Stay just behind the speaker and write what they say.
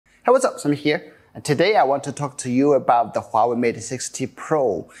Hey, what's up? Sami here. And today I want to talk to you about the Huawei Mate 60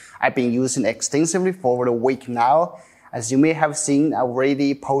 Pro. I've been using it extensively for over a week now. As you may have seen, I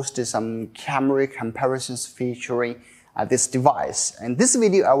already posted some camera comparisons featuring this device. In this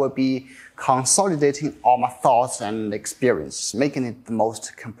video, I will be consolidating all my thoughts and experiences, making it the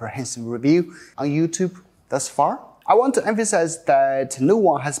most comprehensive review on YouTube thus far. I want to emphasize that no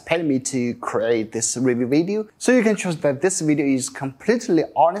one has paid me to create this review video, so you can trust that this video is completely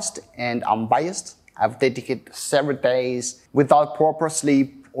honest and unbiased. I've dedicated several days without proper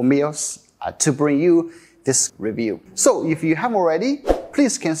sleep or meals to bring you this review. So if you haven't already,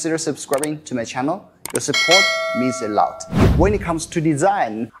 please consider subscribing to my channel. Your support means a lot. When it comes to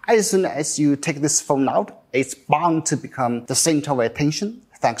design, as soon as you take this phone out, it's bound to become the center of attention.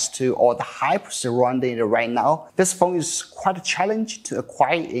 Thanks to all the hype surrounding it right now, this phone is quite a challenge to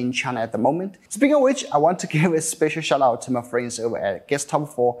acquire in China at the moment. Speaking of which, I want to give a special shout out to my friends over at Guesttop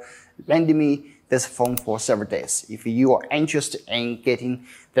for lending me this phone for several days. If you are interested in getting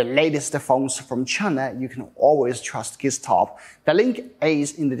the latest phones from China, you can always trust Guesttop. The link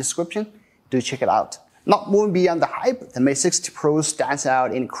is in the description. Do check it out. Not moving beyond the hype, the Mate 60 Pro stands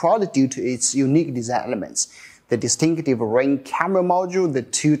out in the crowd due to its unique design elements. The distinctive ring camera module, the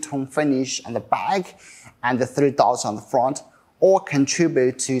two-tone finish on the back, and the 3 dots on the front all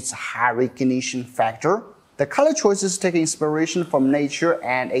contribute to its high recognition factor. The color choices take inspiration from nature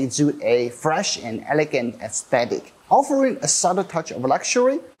and exude a fresh and elegant aesthetic, offering a subtle touch of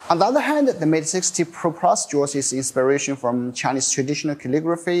luxury. On the other hand, the Mate 60 Pro Plus draws its inspiration from Chinese traditional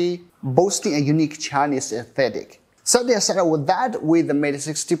calligraphy, boasting a unique Chinese aesthetic. Setting aside with that, with the Mate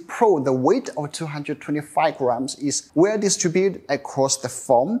 60 Pro, the weight of 225 grams is well distributed across the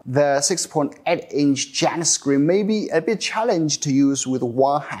phone. The 6.8-inch giant screen may be a bit challenging to use with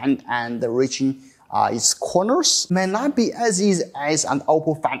one hand and reaching its corners. May not be as easy as an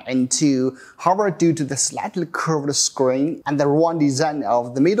Oppo Find N2. However, due to the slightly curved screen and the round design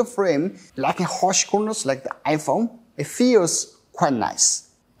of the middle frame, lacking harsh corners like the iPhone, it feels quite nice.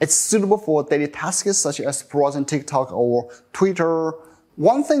 It's suitable for daily tasks such as browsing TikTok or Twitter.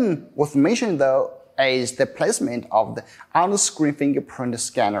 One thing worth mentioning though is the placement of the on-screen fingerprint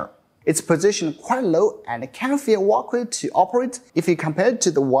scanner. It's positioned quite low and it can feel awkward to operate. If you compare it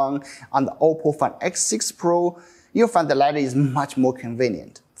to the one on the Oppo Find X6 Pro, you'll find the latter is much more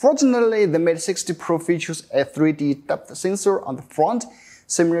convenient. Fortunately, the Mate 60 Pro features a 3D depth sensor on the front,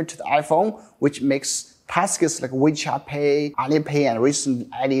 similar to the iPhone, which makes tasks like WeChat Pay, Alipay, and recently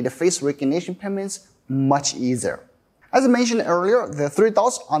added face recognition payments much easier. As I mentioned earlier, the 3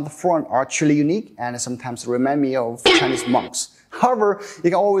 dots on the front are truly unique and sometimes remind me of Chinese monks. However, you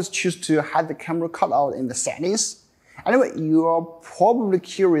can always choose to hide the camera cutout in the settings. Anyway, you are probably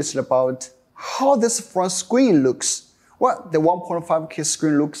curious about how this front screen looks. Well, the 1.5K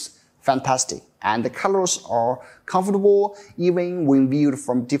screen looks fantastic, and the colors are comfortable. Even when viewed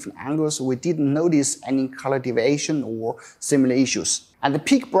from different angles, we didn't notice any color deviation or similar issues. And the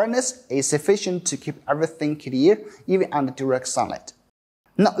peak brightness is sufficient to keep everything clear, even under direct sunlight.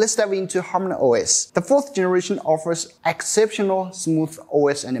 Now let's dive into Harmony OS. The 4th generation offers exceptional smooth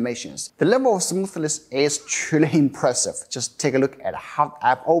OS animations. The level of smoothness is truly impressive. Just take a look at how the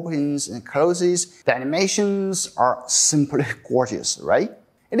app opens and closes. The animations are simply gorgeous, right?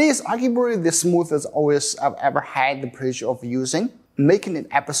 It is arguably the smoothest OS I've ever had the pleasure of using, making it an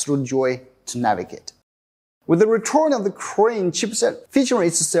absolute joy to navigate. With the return of the Kirin chipset featuring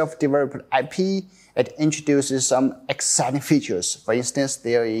its self-developed IP, it introduces some exciting features. For instance,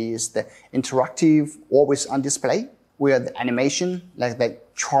 there is the interactive always-on display, where the animation, like the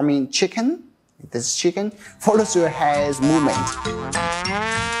charming chicken, this chicken, follows your hand's movement.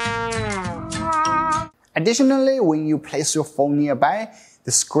 Additionally, when you place your phone nearby,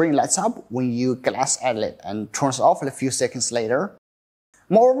 the screen lights up when you glance at it and turns off a few seconds later.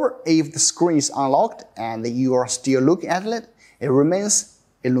 Moreover, if the screen is unlocked and you are still looking at it, it remains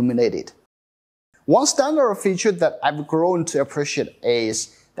illuminated. One standard feature that I've grown to appreciate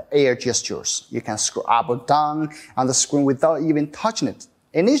is the air gestures. You can scroll up or down on the screen without even touching it.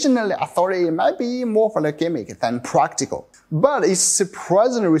 Initially, I thought it might be more of a gimmick than practical, but it's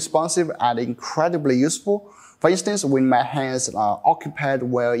surprisingly responsive and incredibly useful. For instance, when my hands are occupied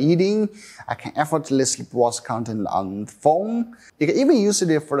while eating, I can effortlessly browse content on the phone. You can even use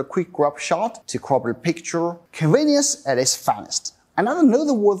it for a quick grab shot to crop a picture. Convenience at its finest. Another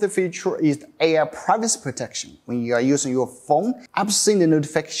noteworthy feature is the AI privacy protection. When you are using your phone, absent the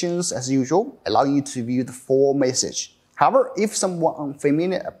notifications as usual, allowing you to view the full message. However, if someone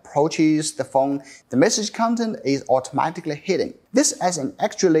unfamiliar approaches the phone, the message content is automatically hidden. This adds an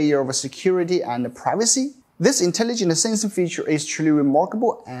extra layer of security and privacy. This intelligent sensing feature is truly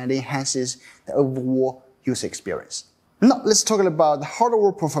remarkable and enhances the overall user experience. Now let's talk about the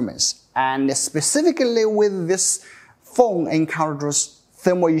hardware performance, and specifically with this phone encounters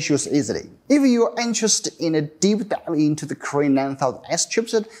thermal issues easily. If you are interested in a deep dive into the Kirin 9000S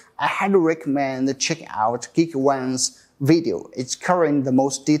chipset, I highly recommend checking out Geek1's video. It's covering the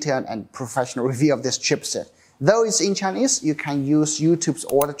most detailed and professional review of this chipset. Though it's in Chinese, you can use YouTube's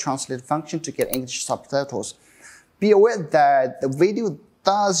auto translate function to get English subtitles. Be aware that the video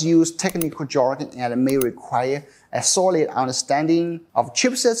does use technical jargon and may require a solid understanding of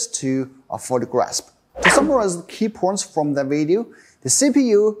chipsets to fully grasp. To summarize the key points from the video, the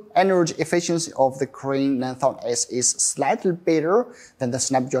CPU energy efficiency of the Kirin 9000S is slightly better than the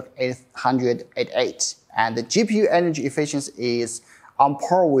Snapdragon 888, and the GPU energy efficiency is on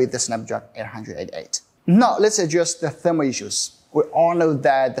par with the Snapdragon 888. Now let's address the thermal issues. We all know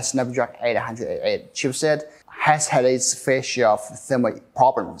that the Snapdragon 888 chipset has had its fair share of thermal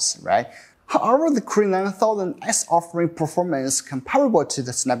problems, right? However, the Kirin 9000S offering performance comparable to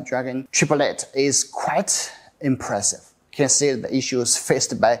the Snapdragon 888 is quite impressive. You can see the issues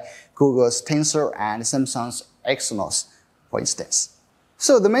faced by Google's Tensor and Samsung's Exynos, for instance.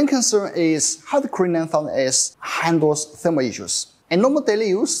 So the main concern is how the Kirin 9000S handles thermal issues. In normal daily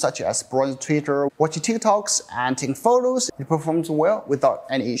use, such as browsing Twitter, watching TikToks, and taking photos, it performs well without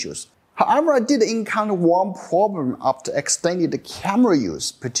any issues. However, I did encounter one problem after extending the camera use,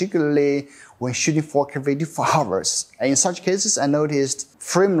 particularly when shooting 4K video for hours. In such cases, I noticed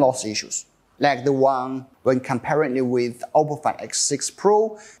frame loss issues, like the one when comparing it with Oppo Find X6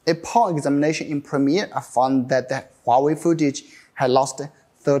 Pro. Upon examination in Premiere, I found that the Huawei footage had lost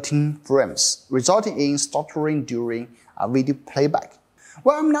 13 frames, resulting in stuttering during video playback.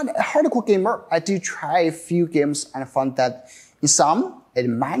 While I'm not a hardcore gamer, I do try a few games and found that in some, it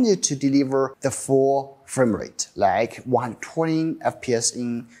managed to deliver the full frame rate, like 120 FPS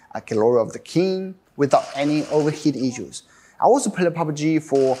in Glory of the King, without any overheating issues. I also played PUBG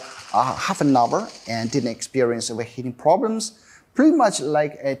for half an hour and didn't experience overheating problems, pretty much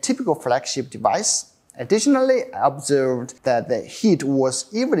like a typical flagship device. Additionally, I observed that the heat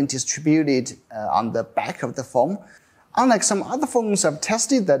was evenly distributed on the back of the phone. Unlike some other phones I've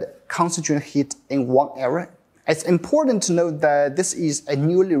tested that concentrate heat in one area, it's important to note that this is a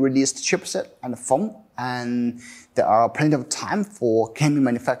newly released chipset and phone, and there are plenty of time for gaming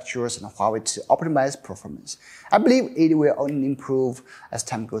manufacturers and Huawei to optimize performance. I believe it will only improve as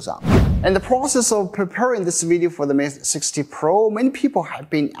time goes on. In the process of preparing this video for the Mate 60 Pro, many people have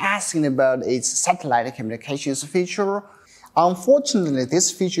been asking about its satellite communications feature. Unfortunately, this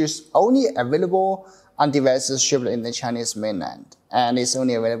feature is only available on devices shipped in the Chinese mainland, and it's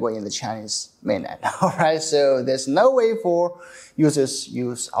only available in the Chinese mainland. Alright, so there's no way for users to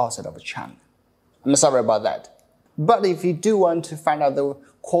use outside of China. I'm sorry about that. But if you do want to find out the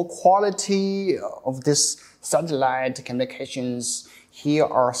core quality of this satellite communications, here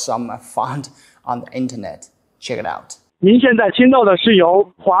are some I found on the internet. Check it out. 您现在听到的是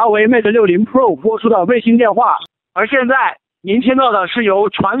由华为 Mate 60 Pro 播出的卫星电话，而现在您听到的是由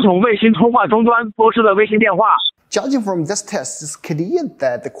传统卫星通话终端播出的卫星电话。 Judging from this test, it's clear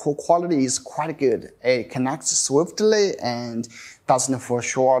that the core quality is quite good. It connects swiftly and doesn't fall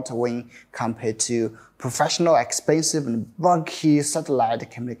short when compared to professional, expensive, and bulky satellite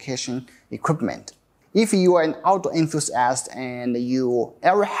communication equipment. If you are an outdoor enthusiast and your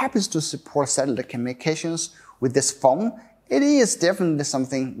area happens to support satellite communications with this phone, it is definitely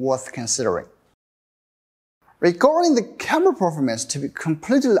something worth considering. Regarding the camera performance, to be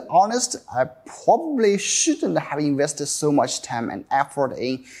completely honest, I probably shouldn't have invested so much time and effort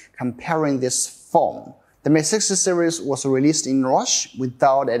in comparing this phone. The Mate 60 series was released in rush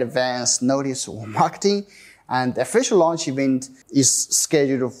without advance notice or marketing, and the official launch event is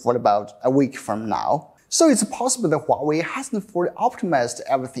scheduled for about a week from now. So it's possible that Huawei hasn't fully optimized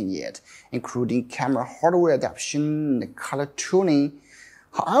everything yet, including camera hardware adaptation and color tuning.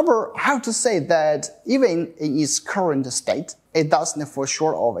 However, I have to say that even in its current state, it doesn't fall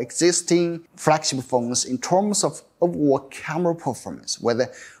short of existing flagship phones in terms of overall camera performance,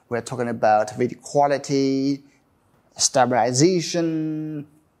 whether we're talking about video quality, stabilization,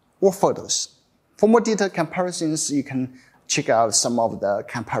 or photos. For more detailed comparisons, you can check out some of the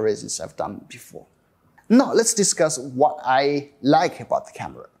comparisons I've done before. Now let's discuss what I like about the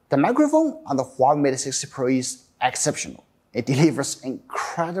camera. The microphone on the Huawei Mate 60 Pro is exceptional. It delivers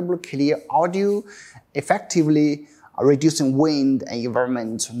incredibly clear audio, effectively reducing wind and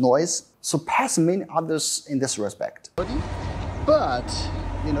environmental noise, surpassing many others in this respect. But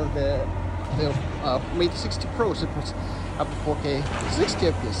you know, the Mate 60 Pro supports up to 4K 60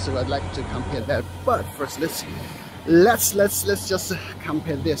 FPS, so I'd like to compare that. But first, let's just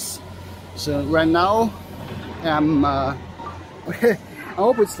compare this. So right now, okay, I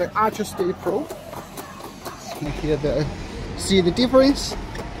hope it's the Ultra Steady Pro. Here, see the difference.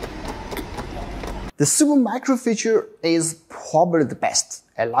 The super micro feature is probably the best,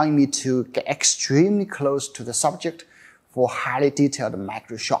 allowing me to get extremely close to the subject for highly detailed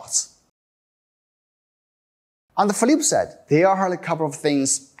macro shots. On the flip side, there are a couple of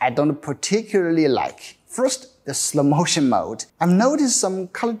things I don't particularly like. First, the slow motion mode. I've noticed some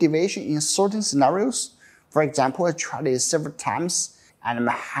color deviation in certain scenarios. For example, I tried it several times and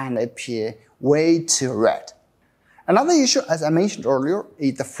my hand appeared way too red. Another issue, as I mentioned earlier,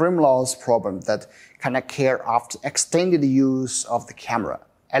 is the frame loss problem that can occur after extended use of the camera,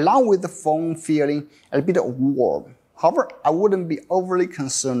 along with the phone feeling a bit warm. However, I wouldn't be overly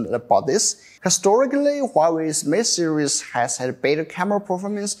concerned about this. Historically, Huawei's Mate series has had better camera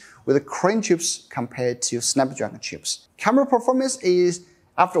performance with Kirin chips compared to Snapdragon chips. Camera performance is,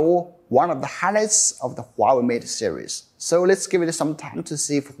 after all, one of the highlights of the Huawei Mate series. So let's give it some time to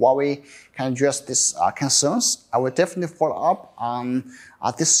see if Huawei can address these concerns. I will definitely follow up on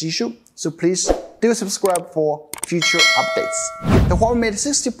this issue. So please do subscribe for future updates. The Huawei Mate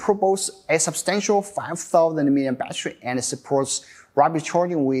 60 Pro boasts a substantial 5000 mAh battery and supports rapid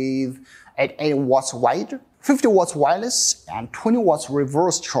charging with 8 watts wide, 50 watts wireless, and 20 watts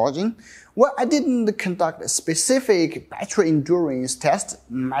reverse charging. Well, I didn't conduct a specific battery endurance test.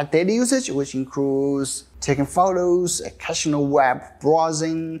 My daily usage, which includes taking photos, occasional web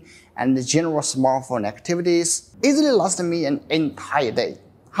browsing, and general smartphone activities, easily lasted me an entire day.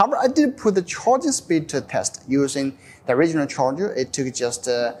 However, I did put the charging speed to test using the original charger. It took just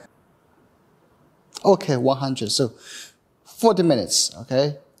 100, so 40 minutes,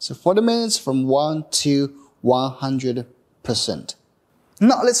 okay? So 40 minutes from 1 to 100%.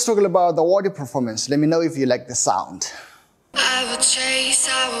 Now let's talk about the audio performance. Let me know if you like the sound. I will chase,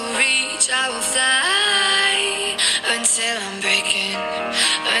 I will reach, I will fly until I'm breaking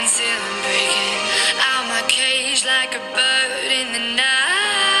out my cage like a bird in the night.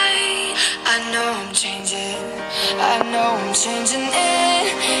 I know I'm changing it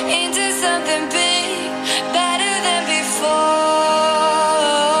into something big, better than before.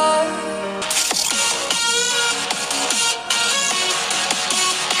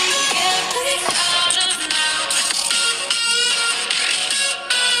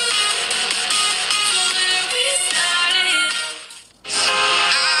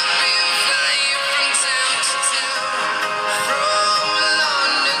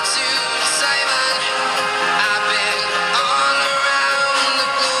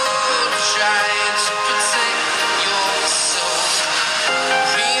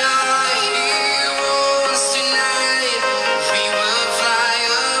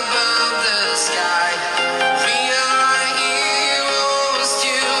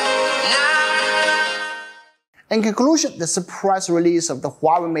 In conclusion, the surprise release of the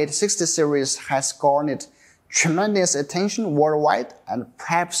Huawei Mate 60 series has garnered tremendous attention worldwide, and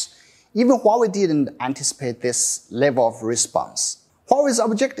perhaps even Huawei didn't anticipate this level of response. Huawei's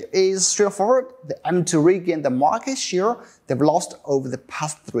objective is straightforward. They aim to regain the market share they've lost over the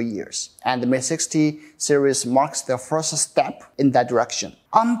past 3 years, and the Mate 60 series marks their first step in that direction.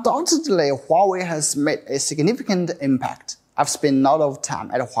 Undoubtedly, Huawei has made a significant impact. I've spent a lot of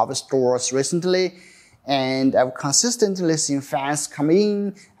time at Huawei stores recently, and I've consistently seen fans come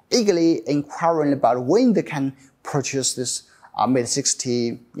in eagerly inquiring about when they can purchase this Mate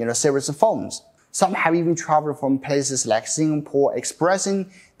 60 series of phones. Some have even traveled from places like Singapore,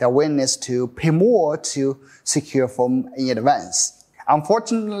 expressing their willingness to pay more to secure a phone in advance.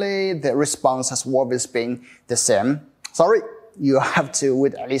 Unfortunately, the response has always been the same. Sorry, you have to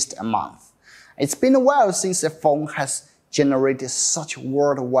wait at least a month. It's been a while since the phone has generated such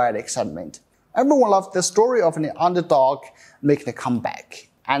worldwide excitement. Everyone loves the story of an underdog making a comeback.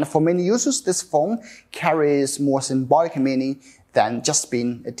 And for many users, this phone carries more symbolic meaning than just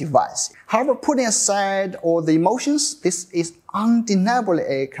being a device. However, putting aside all the emotions, this is undeniably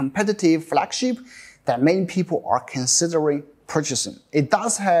a competitive flagship that many people are considering purchasing. It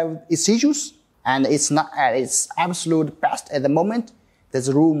does have its issues, and it's not at its absolute best at the moment.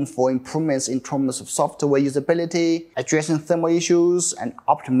 There's room for improvements in terms of software usability, addressing thermal issues, and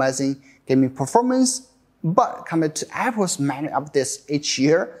optimizing gaming performance. But compared to Apple's many updates each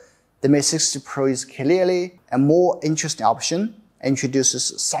year, the Mate 60 Pro is clearly a more interesting option. It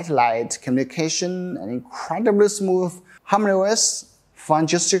introduces satellite communication, an incredibly smooth HarmonyOS, fun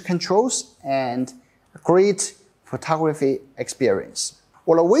gesture controls, and a great photography experience,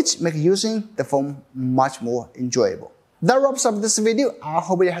 all of which make using the phone much more enjoyable. That wraps up this video. I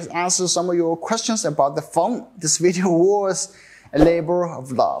hope it has answered some of your questions about the phone. This video was a labor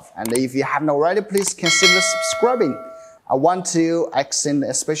of love. And if you haven't already, please consider subscribing. I want to extend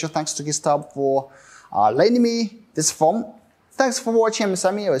a special thanks to Gustavo for lending me this phone. Thanks for watching. I'm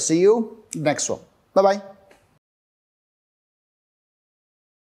Sami. I'll see you next one. Bye-bye.